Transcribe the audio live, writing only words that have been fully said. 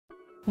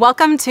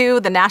Welcome to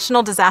the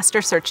National Disaster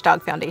Search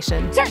Dog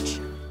Foundation. Search!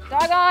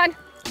 Dog on!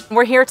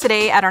 We're here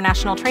today at our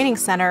National Training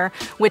Center,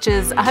 which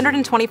is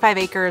 125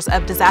 acres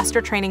of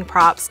disaster training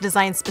props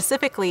designed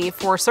specifically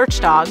for search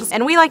dogs,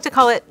 and we like to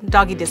call it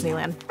Doggy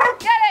Disneyland.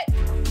 Get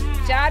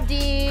it! Job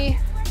D.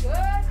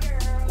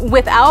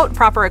 Without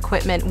proper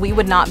equipment, we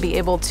would not be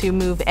able to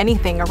move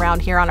anything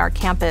around here on our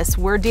campus.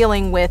 We're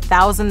dealing with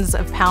thousands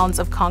of pounds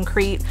of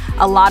concrete,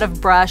 a lot of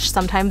brush,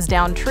 sometimes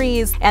down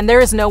trees, and there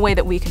is no way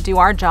that we could do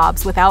our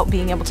jobs without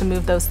being able to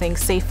move those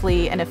things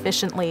safely and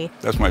efficiently.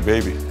 That's my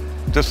baby.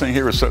 This thing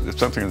here is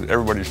something that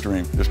everybody's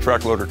dream. This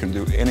track loader can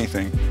do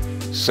anything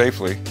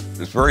safely.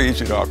 It's very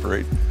easy to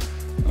operate,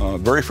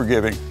 very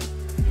forgiving,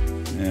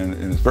 and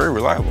it's very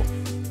reliable.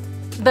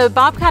 The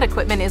Bobcat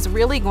equipment is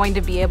really going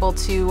to be able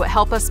to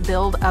help us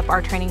build up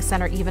our training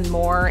center even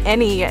more.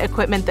 Any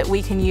equipment that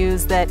we can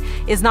use that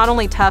is not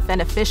only tough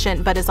and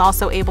efficient, but is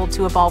also able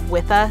to evolve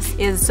with us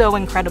is so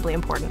incredibly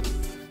important.